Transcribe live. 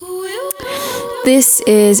This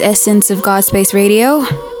is Essence of GODSPACE Radio.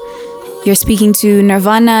 You're speaking to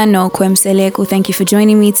Nirvana no Kwemseleku. Thank you for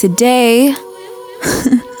joining me today.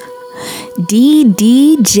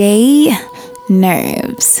 DDJ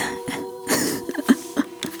Nerves.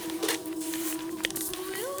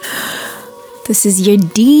 This is your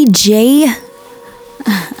DJ.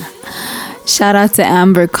 Shout out to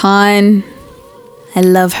Amber Khan. I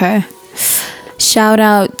love her. Shout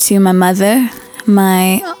out to my mother,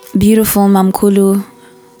 my beautiful Mamkulu,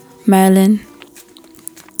 Marilyn.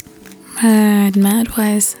 Mad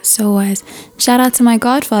wise, so wise. Shout out to my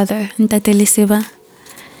godfather, Ntate Lisiba.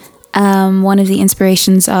 One of the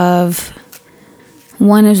inspirations of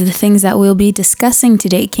one of the things that we'll be discussing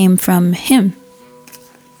today came from him.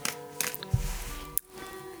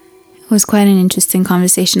 It was quite an interesting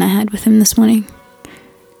conversation I had with him this morning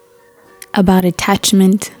about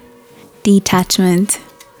attachment, detachment,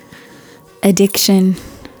 addiction,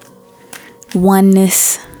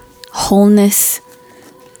 oneness, wholeness.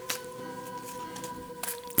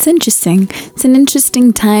 It's interesting. It's an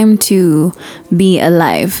interesting time to be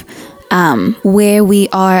alive, where we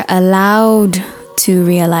are allowed to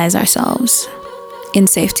realize ourselves in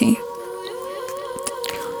safety.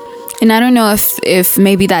 And I don't know if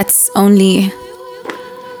maybe that's only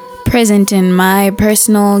present in my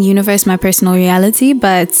personal universe, my personal reality,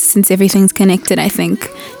 but since everything's connected, I think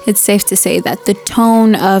it's safe to say that the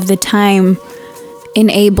tone of the time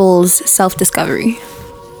enables self-discovery.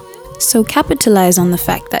 So capitalize on the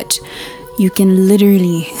fact that you can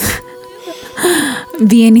literally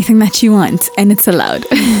be anything that you want, and it's allowed.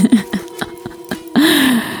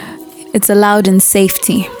 It's allowed in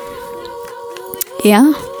safety.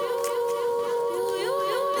 Yeah?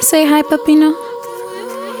 Say hi, Papino.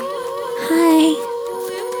 Hi.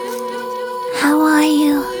 How are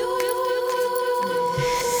you?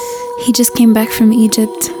 He just came back from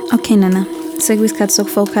Egypt. Okay, Nana. Segwis kat sok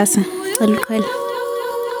focus. Nana.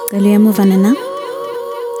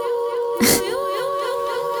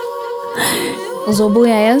 Uzobuya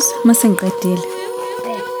yes, masengiqedile.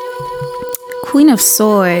 Queen of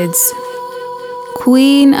Swords.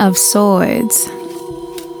 Queen of Swords.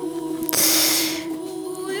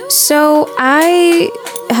 So I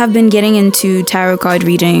have been getting into tarot card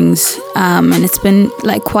readings, and it's been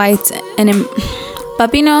like quite an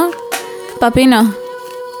Papino.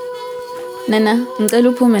 Nana, ngicela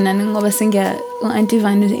uphume nani ngoba sengiya auntie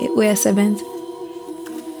Vanu uyasebenza.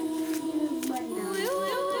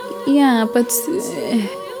 Yeah, but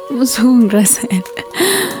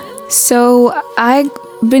so I've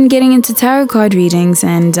been getting into tarot card readings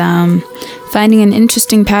and finding an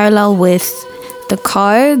interesting parallel with the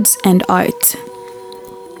cards and art.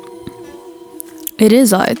 It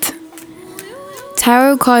is art.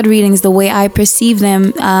 Tarot card readings, the way I perceive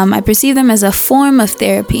them as a form of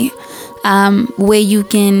therapy, where you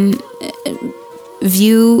can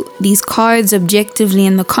view these cards objectively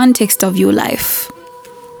in the context of your life.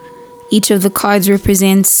 Each of the cards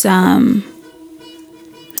represents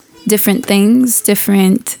different things,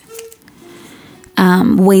 different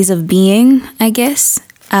ways of being, I guess.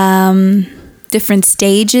 Different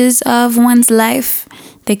stages of one's life.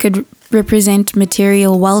 They could represent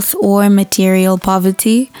material wealth or material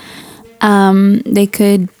poverty. They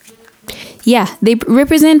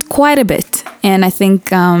represent quite a bit. And I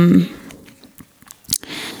think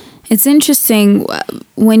it's interesting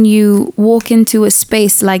when you walk into a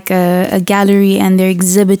space like a gallery and they're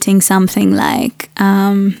exhibiting something like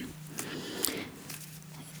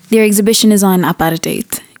their exhibition is on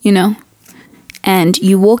apartheid, you know? And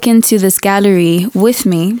you walk into this gallery with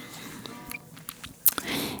me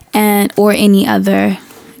or any other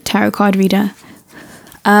tarot card reader.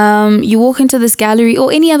 You walk into this gallery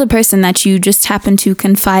or any other person that you just happen to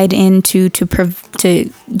confide in to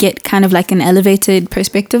get kind of like an elevated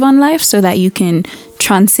perspective on life so that you can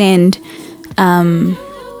transcend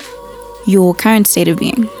your current state of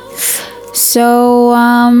being. So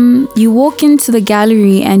you walk into the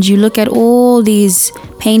gallery and you look at all these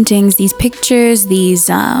paintings, these pictures, these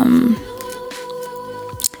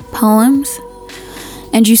poems,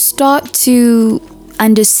 and you start to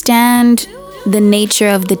understand the nature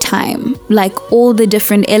of the time, like all the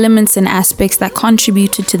different elements and aspects that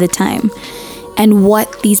contributed to the time, and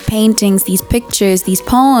what these paintings, these pictures, these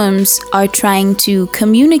poems are trying to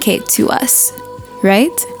communicate to us,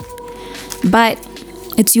 right? But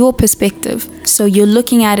it's your perspective, so you're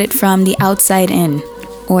looking at it from the outside in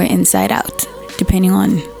or inside out, depending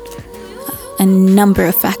on a number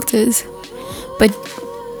of factors. But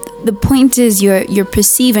the point is you're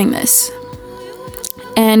perceiving this.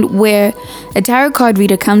 And where a tarot card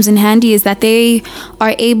reader comes in handy is that they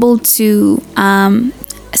are able to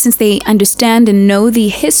since they understand and know the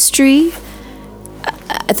history,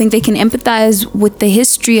 I think they can empathize with the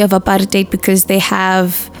history of apartheid because they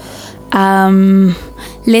have,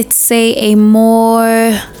 let's say, a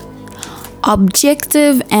more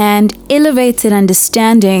objective and elevated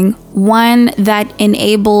understanding, one that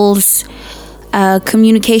enables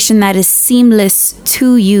communication that is seamless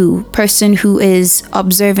to you, person who is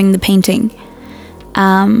observing the painting.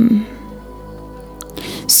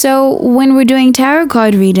 So when we're doing tarot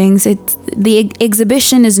card readings, the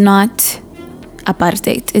exhibition is not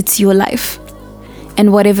apartheid, it's your life.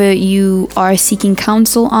 And whatever you are seeking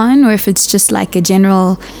counsel on, or if it's just like a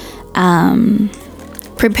general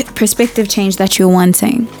perspective change that you're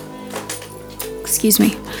wanting. Excuse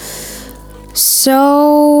me.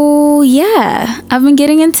 So yeah, I've been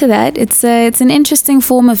getting into that. It's an interesting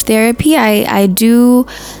form of therapy. I do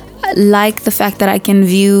like the fact that I can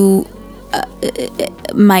view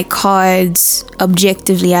my cards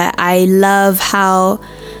objectively. I love how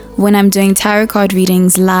when I'm doing tarot card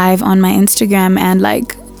readings live on my Instagram, and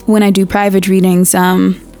like when I do private readings,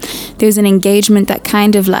 there's an engagement that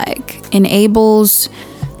kind of like enables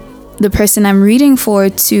the person I'm reading for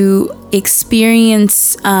to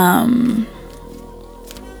experience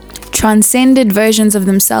transcended versions of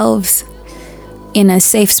themselves in a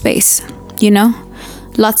safe space, you know?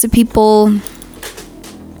 Lots of people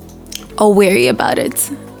are wary about it.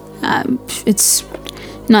 It's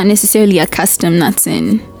not necessarily a custom that's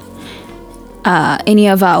in any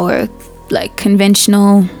of our like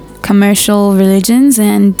conventional commercial religions,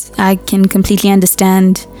 and I can completely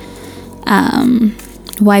understand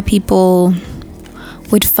why people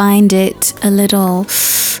would find it a little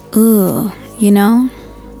ooh, you know?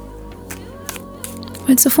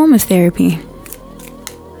 It's a form of therapy,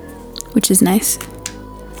 which is nice.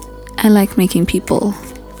 I like making people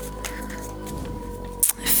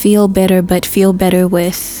feel better, but feel better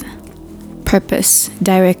with purpose,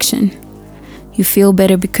 direction. You feel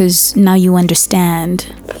better because now you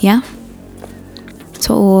understand, yeah?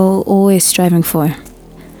 So always striving for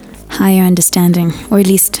higher understanding, or at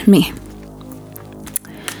least me.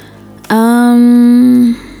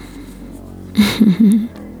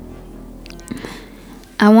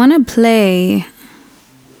 I want to play.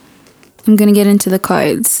 I'm going to get into the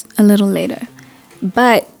cards a little later.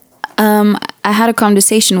 But I had a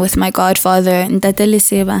conversation with my godfather, Ntate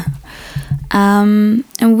Leseba.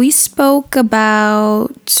 And we spoke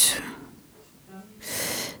about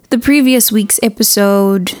the previous week's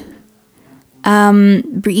episode.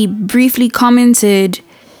 He briefly commented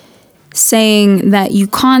saying that you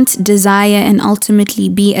can't desire and ultimately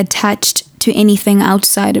be attached to anything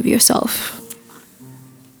outside of yourself.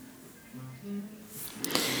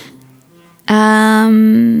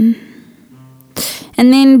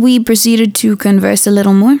 And then we proceeded to converse a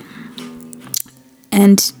little more.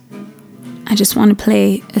 And I just want to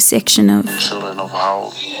play a section of children, of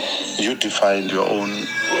how you defined your own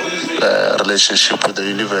relationship with the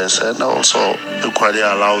universe, and also equally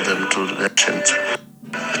allow them to change.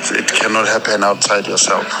 It cannot happen outside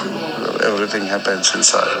yourself. Everything happens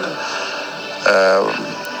inside.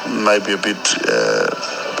 Might be a bit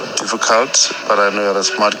difficult, but I know you're a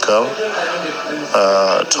smart girl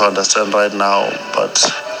to understand right now. But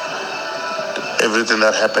everything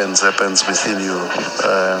that happens within you.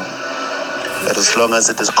 And as long as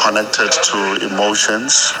it is connected to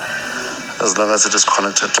emotions, as long as it is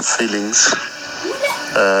connected to feelings,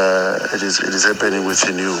 it is happening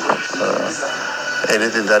within you.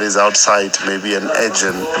 Anything that is outside may be an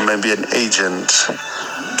agent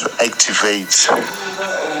to activate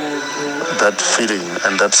that feeling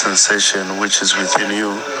and that sensation which is within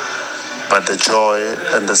you. But the joy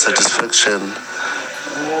and the satisfaction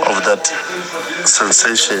of that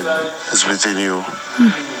sensation is within you.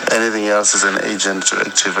 Anything else is an agent to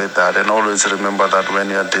activate that. And always remember that when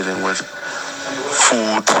you're dealing with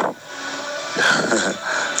food,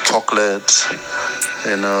 chocolate,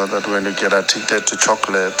 you know, that when you get addicted to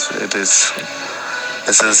chocolate, it is,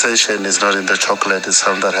 the sensation is not in the chocolate, it's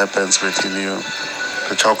something that happens within you.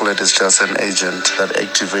 The chocolate is just an agent that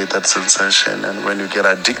activates that sensation. And when you get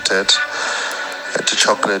addicted to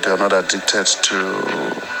chocolate, you're not addicted to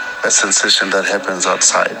a sensation that happens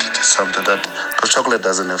outside. It is something that, because chocolate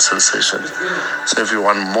doesn't have sensation. So if you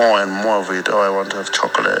want more and more of it, I want to have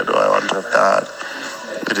chocolate, I want to have that,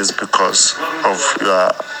 it is because of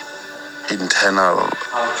your internal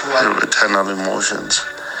emotions.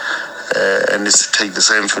 And it's take the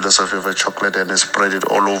same philosophy of a chocolate and spread it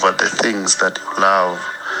all over the things that you love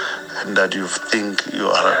and that you think you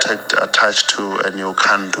are attached to and you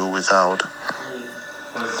can't do without.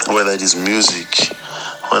 Whether it is music,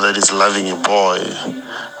 whether it is loving a boy,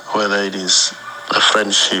 whether it is a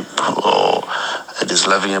friendship, or it is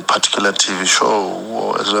loving a particular TV show,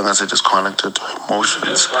 or as long as it is connected to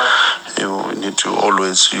emotions, you need to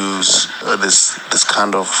always use this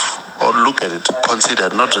kind of, or look at it, consider,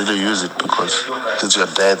 not really use it because it's your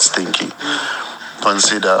dad's thinking.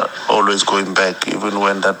 Consider always going back, even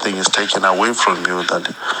when that thing is taken away from you,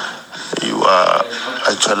 that you are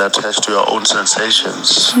actually attached to your own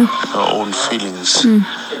sensations, your own feelings, and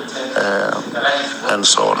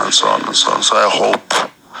so on and so on and so on. So I hope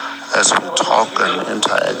as we talk and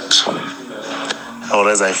interact, or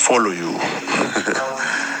as I follow you,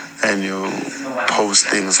 and you post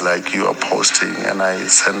things like you are posting, and I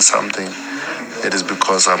send something, it is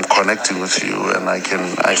because I'm connecting with you, and I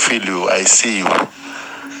feel you, I see you,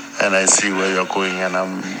 and I see where you're going, and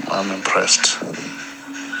I'm impressed.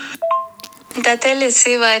 Tatele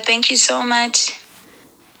Siva, thank you so much.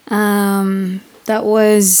 That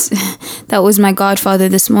was my godfather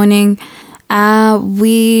this morning. I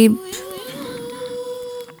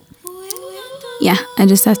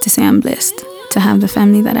just have to say I'm blessed to have the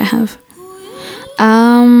family that I have.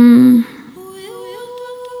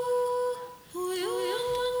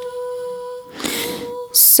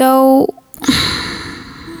 So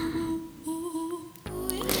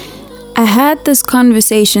I had this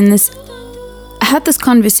conversation,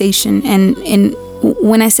 and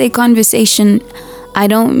when I say conversation, I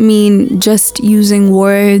don't mean just using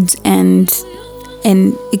words and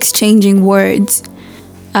exchanging words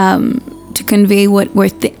to convey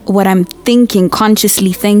what I'm thinking,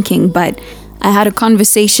 consciously thinking, but I had a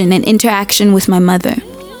conversation, an interaction with my mother,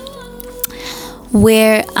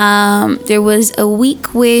 where there was a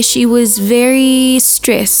week where she was very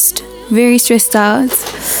stressed out,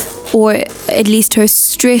 or at least her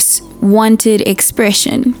stress wanted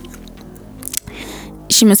expression.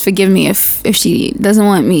 She must forgive me if she doesn't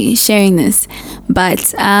want me sharing this,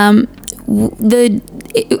 but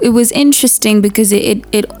it was interesting because we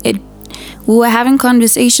were having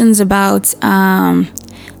conversations about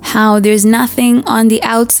how there's nothing on the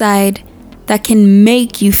outside that can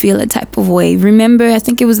make you feel a type of way. Remember, I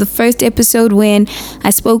think it was the first episode when I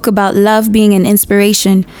spoke about love being an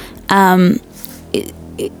inspiration.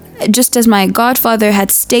 Just as my godfather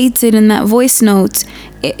had stated in that voice note,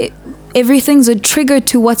 everything's a trigger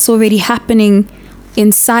to what's already happening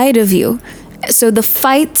inside of you. So the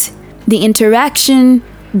fight, the interaction,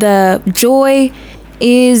 the joy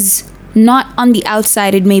is not on the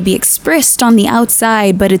outside. It may be expressed on the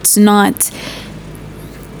outside, but it's not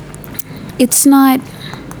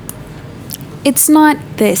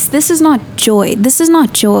this. This is not joy.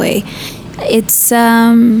 It's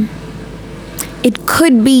it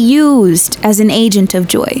could be used as an agent of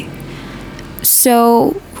joy.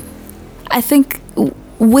 So I think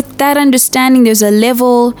with that understanding, there's a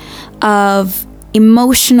level of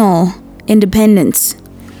emotional independence,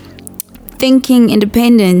 thinking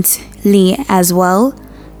independently as well,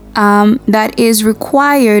 that is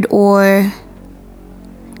required, or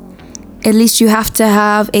at least you have to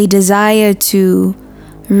have a desire to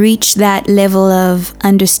reach that level of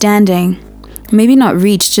understanding. Maybe not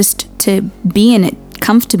reach, just to be in it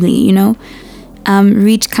comfortably, you know.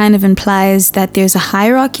 Reach kind of implies that there's a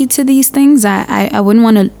hierarchy to these things. I wouldn't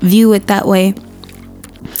want to view it that way,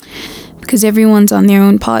 because everyone's on their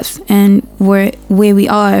own path, and we're where we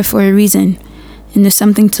are for a reason, and there's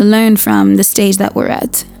something to learn from the stage that we're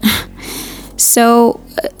at. So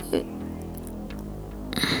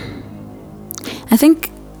I think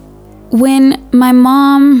when my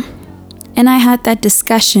mom and I had that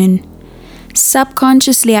discussion,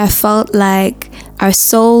 subconsciously I felt like our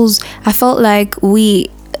souls, I felt like we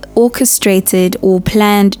orchestrated or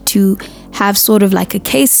planned to have sort of like a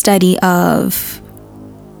case study of,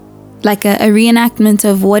 like a reenactment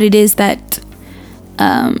of what it is that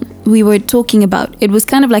we were talking about. It was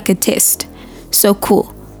kind of like a test. So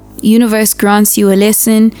cool. Universe grants you a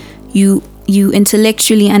lesson, you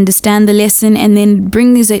intellectually understand the lesson, and then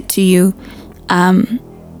brings it to you,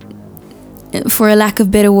 for a lack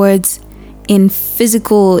of better words, in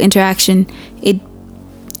physical interaction.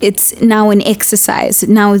 It's now an exercise.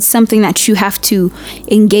 Now it's something that you have to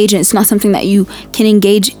engage in. It's not something that you can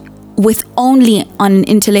engage with only on an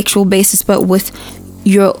intellectual basis, but with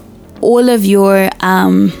all of your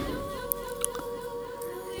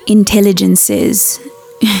intelligences.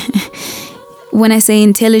 When I say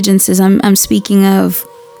intelligences, I'm speaking of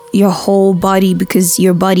your whole body, because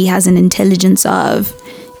your body has an intelligence of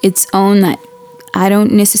its own that I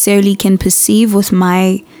don't necessarily can perceive with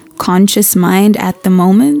my conscious mind at the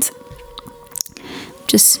moment.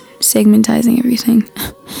 Just segmentizing everything.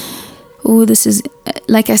 Oh, this is,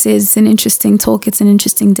 like I said, it's an interesting talk. It's an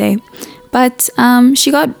interesting day. But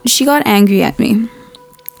she got angry at me.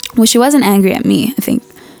 Well, she wasn't angry at me. I think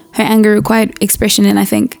her anger required expression, and I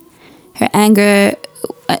think her anger.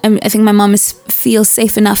 I think my mom feels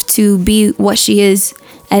safe enough to be what she is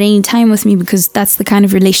at any time with me, because that's the kind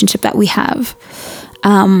of relationship that we have,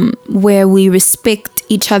 where we respect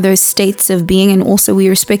each other's states of being, and also we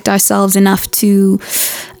respect ourselves enough to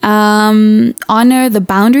honor the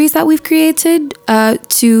boundaries that we've created,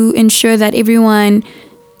 to ensure that everyone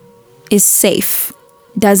is safe,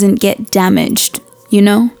 doesn't get damaged, you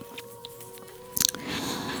know?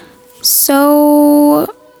 So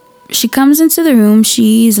she comes into the room.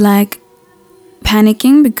 She's like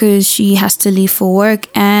panicking because she has to leave for work,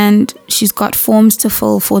 and she's got forms to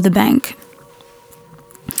fill for the bank.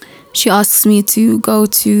 She asks me to go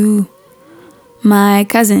to my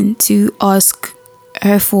cousin to ask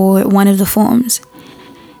her for one of the forms.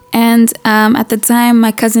 And at the time,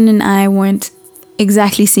 my cousin and I weren't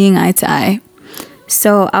exactly seeing eye to eye.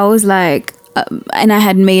 So I was like, and I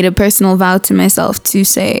had made a personal vow to myself to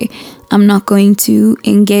say, I'm not going to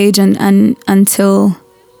engage until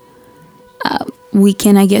we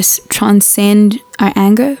can, I guess, transcend our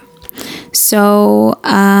anger. So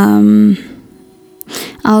I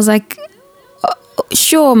was like,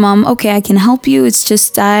 sure, Mom, okay, I can help you. It's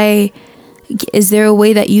just is there a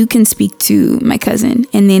way that you can speak to my cousin,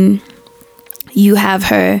 and then you have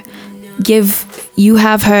her give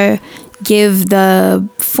the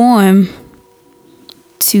form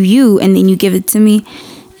to you, and then you give it to me.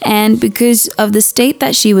 And because of the state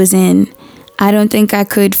that she was in, I don't think I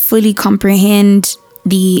could fully comprehend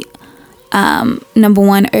the number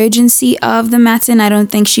one, urgency of the matter, and I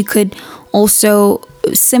don't think she could also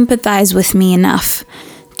sympathize with me enough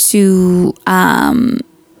to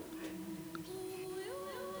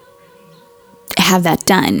have that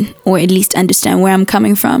done, or at least understand where I'm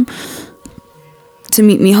coming from, to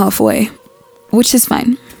meet me halfway, which is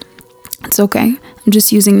fine. It's okay. I'm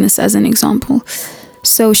just using this as an example.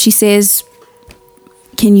 So she says,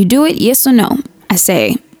 can you do it? Yes or no? I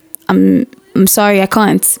say, I'm sorry, I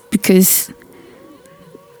can't, because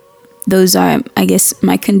those are, I guess,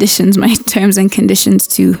 my conditions, my terms and conditions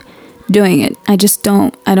to doing it. I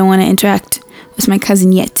don't want to interact with my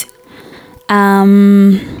cousin yet.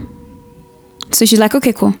 So she's like,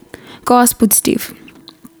 okay, cool. Go ask Put Steve.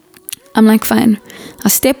 I'm like, fine. I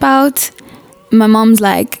step out. My mom's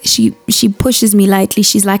like, she pushes me lightly.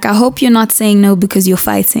 She's like, I hope you're not saying no because you're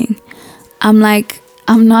fighting. I'm like,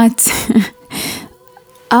 I'm not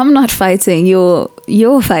I'm not fighting. You're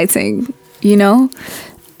fighting, you know?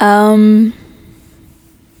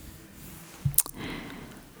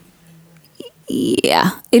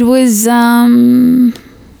 Yeah, it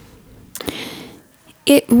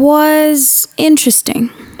was interesting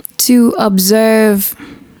to observe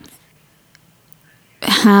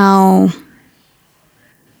how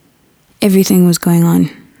everything was going on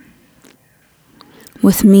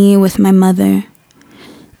with me, with my mother.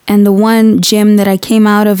 And the one gem that I came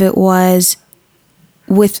out of it was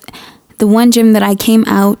with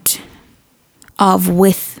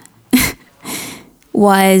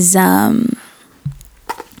was that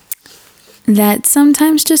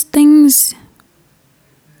sometimes just things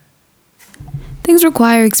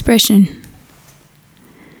require expression.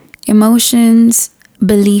 Emotions,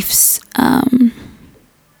 beliefs,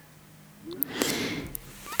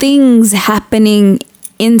 things happening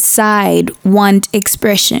inside want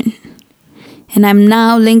expression. And I'm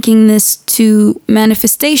now linking this to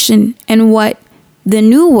manifestation and what the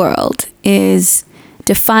new world is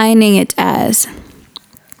defining it as.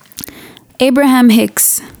 Abraham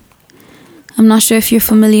Hicks. I'm not sure if you're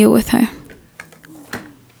familiar with her.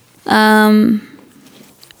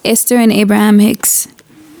 Esther and Abraham Hicks.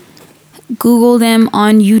 Google them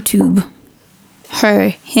on YouTube. Her,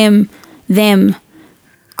 him, them.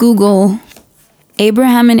 Google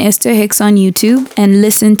Abraham and Esther Hicks on YouTube and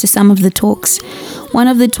listen to some of the talks. One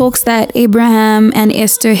of the talks that Abraham and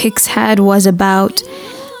Esther Hicks had was about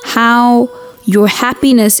how your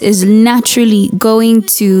happiness is naturally going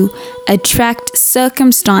to attract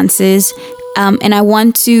circumstances. And I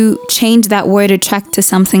want to change that word attract to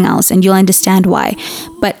something else, and you'll understand why.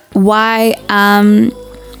 But why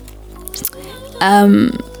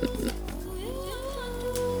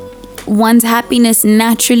one's happiness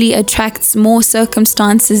naturally attracts more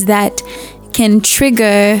circumstances that can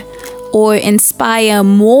trigger or inspire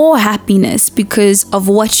more happiness because of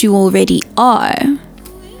what you already are.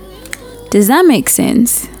 Does that make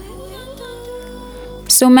sense?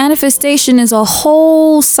 So manifestation is a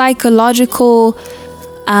whole psychological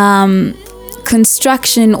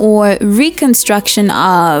construction or reconstruction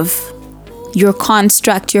of your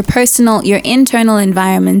construct, your personal, your internal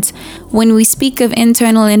environment. When we speak of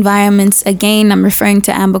internal environments, again, I'm referring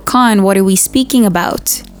to Amber Khan. What are we speaking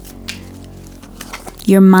about?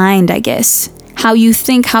 Your mind, I guess. How you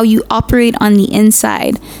think, how you operate on the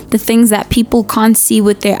inside. The things that people can't see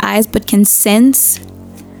with their eyes but can sense.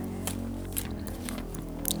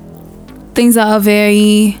 Things that are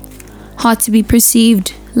very hard to be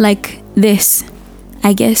perceived, like this,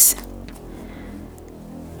 I guess.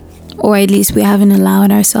 Or at least we haven't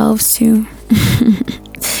allowed ourselves to.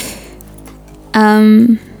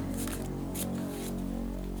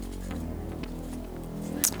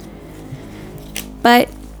 But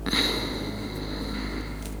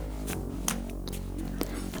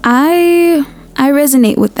I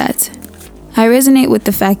resonate with that. I resonate with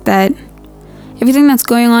the fact that everything that's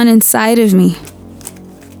going on inside of me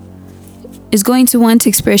is going to want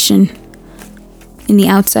expression in the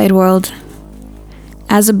outside world.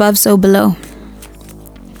 As above, so below.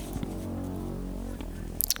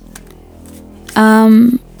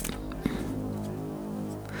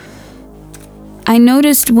 I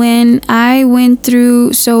noticed when I went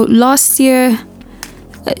through, so last year,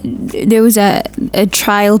 there was a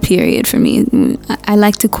trial period for me. I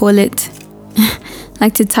like to call it,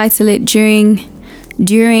 like to title it during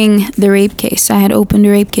the rape case. I had opened a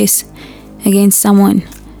rape case against someone.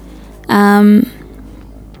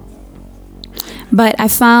 But I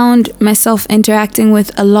found myself interacting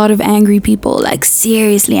with a lot of angry people, like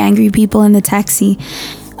seriously angry people in the taxi.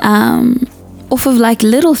 Off of like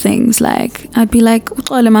little things, like I'd be like,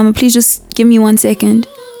 Mama, please just give me 1 second.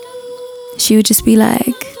 She would just be like,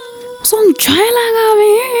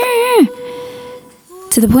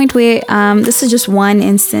 to the point where, this is just one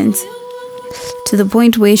instance, to the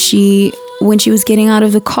point where when she was getting out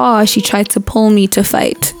of the car, she tried to pull me to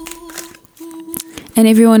fight. And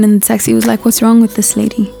everyone in the taxi was like, what's wrong with this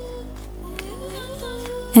lady?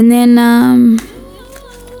 And then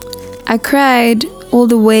I cried all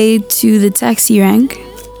the way to the taxi rank.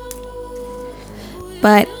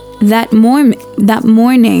 But that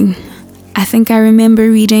morning, I think I remember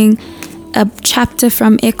reading a chapter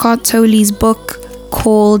from Eckhart Tolle's book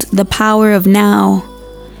called The Power of Now.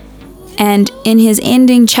 And in his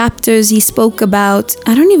ending chapters, he spoke about,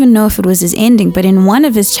 I don't even know if it was his ending, but in one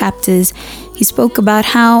of his chapters, he spoke about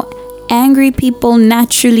how angry people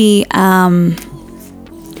naturally,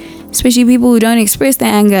 especially people who don't express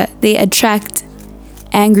their anger, they attract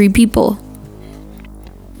angry people.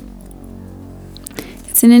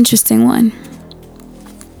 It's an interesting one.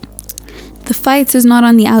 The fight is not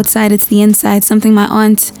on the outside, it's the inside. Something my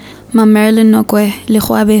aunt, Ma Marilyn Nokwe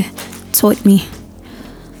Lechwabe, taught me.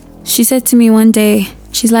 She said to me one day,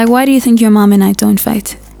 she's like, why do you think your mom and I don't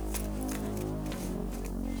fight?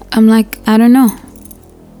 I'm like, I don't know.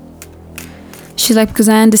 She's like, because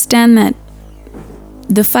I understand that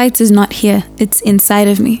the fight is not here, it's inside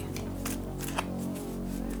of me.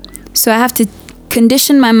 So I have to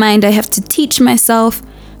condition my mind, I have to teach myself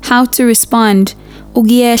how to respond,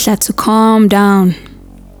 to calm down.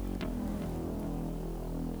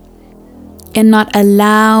 And not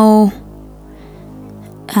allow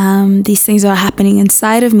these things that are happening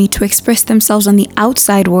inside of me to express themselves on the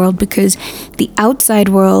outside world, because the outside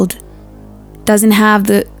world doesn't have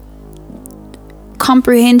the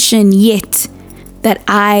comprehension yet that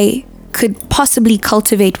I could possibly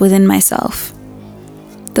cultivate within myself.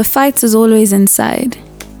 The fight is always inside.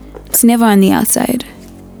 It's never on the outside.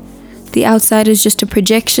 The outside is just a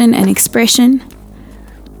projection and expression,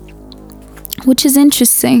 which is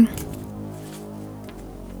interesting.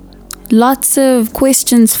 Lots of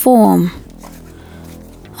questions form.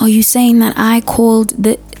 Are you saying that I called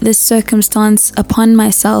this circumstance upon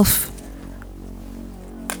myself?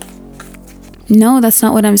 No, that's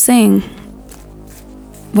not what I'm saying.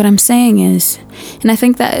 What I'm saying is, and I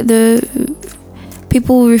think that the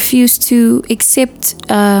people refuse to accept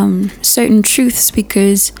certain truths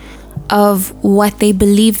because of what they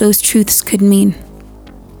believe those truths could mean.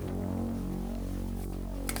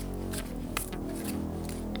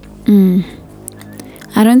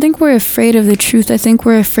 I don't think we're afraid of the truth. I think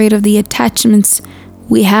we're afraid of the attachments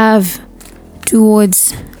we have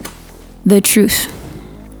towards the truth.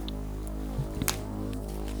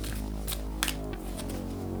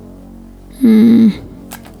 Hmm.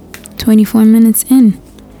 24 minutes in.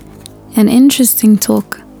 An interesting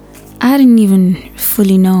talk. I didn't even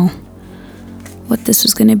fully know what this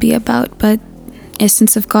was going to be about, but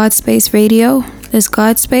Essence of GODSPACE Radio, this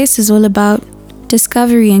GODSPACE is all about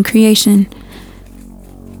discovery and creation.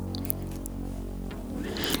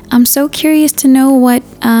 I'm so curious to know what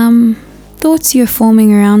thoughts you're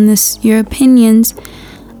forming around this, your opinions.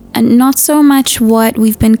 and not so much what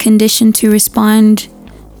we've been conditioned to respond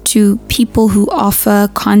to people who offer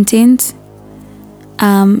content.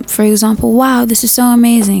 For example, wow, this is so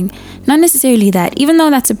amazing. Not necessarily that, even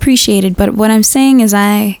though that's appreciated, but what I'm saying is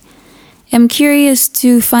I am curious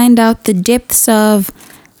to find out the depths of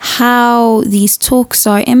how these talks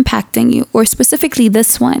are impacting you, or specifically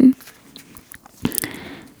this one.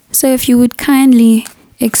 So if you would kindly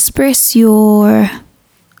express your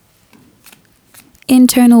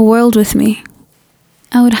internal world with me,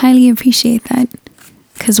 I would highly appreciate that,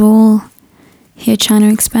 because we're all here trying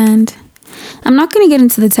to expand. I'm not going to get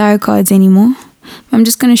into the tarot cards anymore. I'm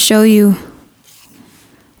just going to show you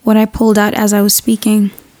what I pulled out as I was speaking.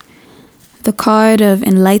 The card of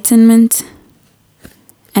enlightenment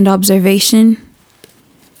and observation.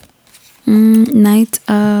 Knight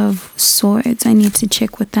of Swords. I need to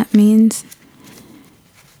check what that means.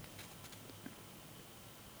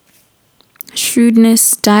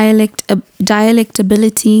 Shrewdness,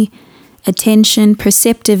 dialectability, attention,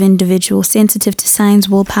 perceptive individual, sensitive to signs,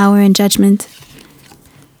 willpower, and judgment.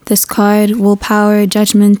 This card, willpower,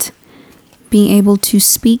 judgment, being able to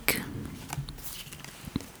speak.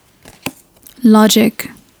 Logic.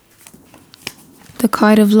 The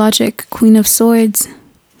card of logic, Queen of Swords.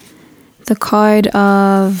 The card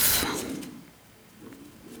of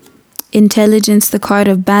intelligence, the card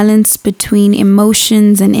of balance between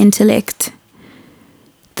emotions and intellect.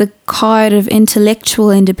 The card of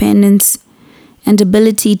intellectual independence and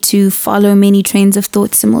ability to follow many trains of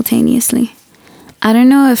thought simultaneously. I don't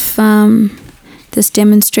know if this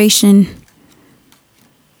demonstration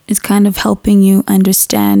is kind of helping you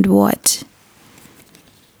understand what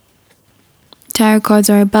tarot cards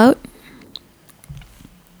are about.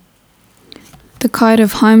 The card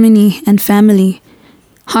of harmony and family,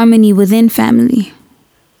 harmony within family.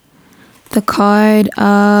 The card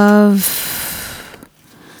of,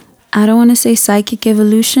 I don't want to say psychic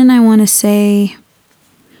evolution, I want to say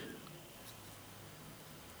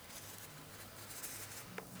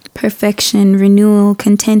perfection, renewal,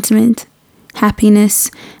 contentment, happiness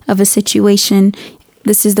of a situation.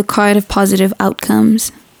 This is the card of positive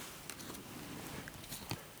outcomes.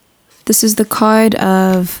 This is the card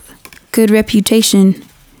of good reputation.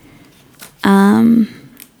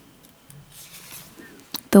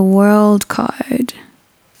 The World card.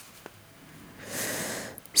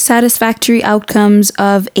 Satisfactory outcomes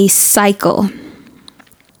of a cycle.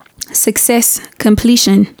 Success,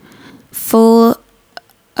 completion, full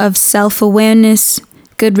of self-awareness,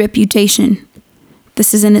 good reputation.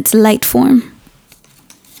 This is in its light form.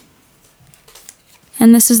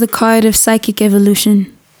 And this is the card of psychic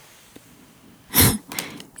evolution.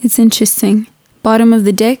 It's interesting. Bottom of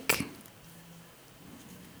the deck.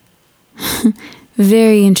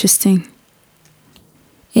 Very interesting.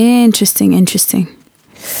 Interesting.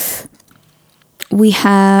 We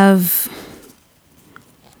have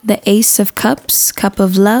the Ace of Cups, Cup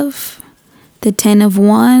of Love, the Ten of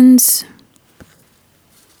Wands,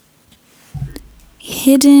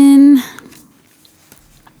 Hidden,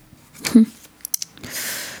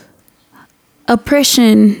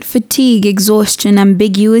 oppression, fatigue, exhaustion,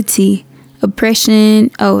 ambiguity, oppression,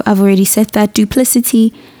 I've already said that,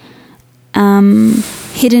 duplicity,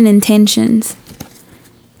 hidden intentions.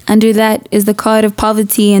 Under that is the card of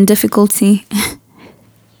poverty and difficulty.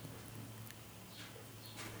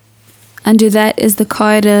 Under that is the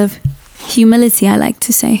card of humility, I like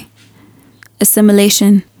to say.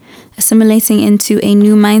 Assimilation. Assimilating into a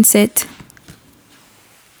new mindset.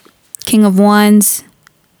 King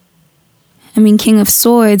of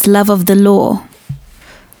Swords, love of the law.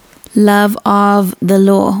 Love of the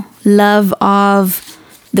law. Love of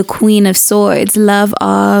the Queen of Swords. Love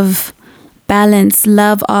of balance.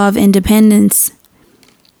 Love of independence.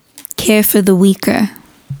 Care for the weaker.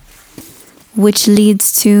 Which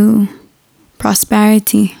leads to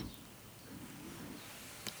prosperity.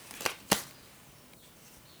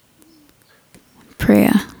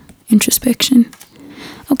 Prayer. Introspection.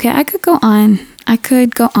 Okay, I could go on.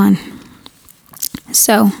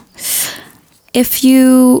 So, if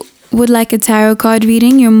you would like a tarot card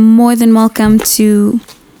reading, you're more than welcome to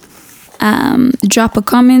drop a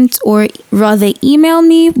comment, or rather email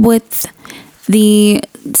me with the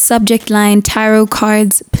subject line tarot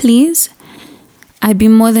cards, please. I'd be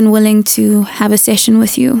more than willing to have a session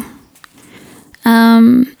with you.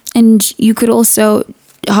 And you could also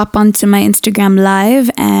hop onto my Instagram live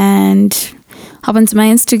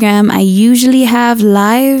I usually have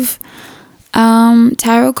live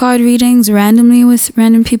tarot card readings randomly with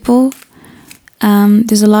random people.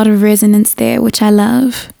 There's a lot of resonance there, which I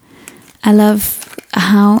love. I love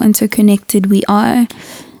how interconnected we are.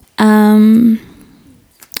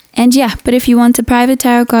 And yeah, but if you want a private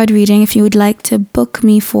tarot card reading, if you would like to book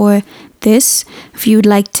me for this, if you would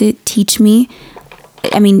like to teach me,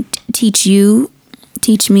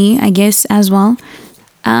 teach me, I guess, as well,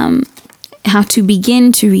 how to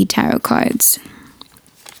begin to read tarot cards,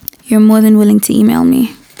 you're more than willing to email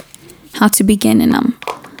me how to begin, and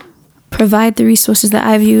provide the resources that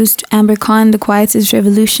I've used. Amber Khan, The Quietist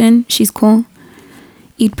Revolution, she's cool.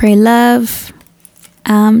 Eat, Pray, Love,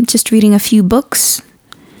 just reading a few books.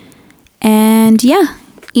 And yeah,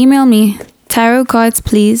 email me, tarot cards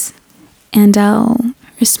please, and I'll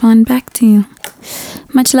respond back to you.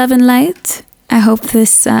 Much love and light. I hope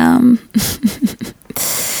this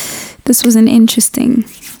this was an interesting,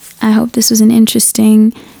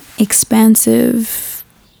 expansive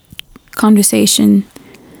conversation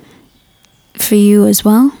for you as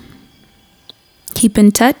well. Keep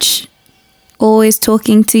in touch. Always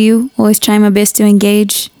talking to you. Always trying my best to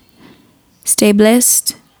engage. Stay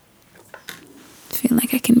blessed. I feel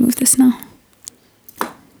like I can move this now.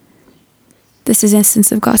 This is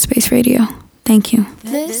Essence of GODSPACE Radio. Thank you.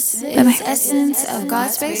 This Bye-bye. is Essence of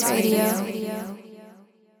GODSPACE Radio.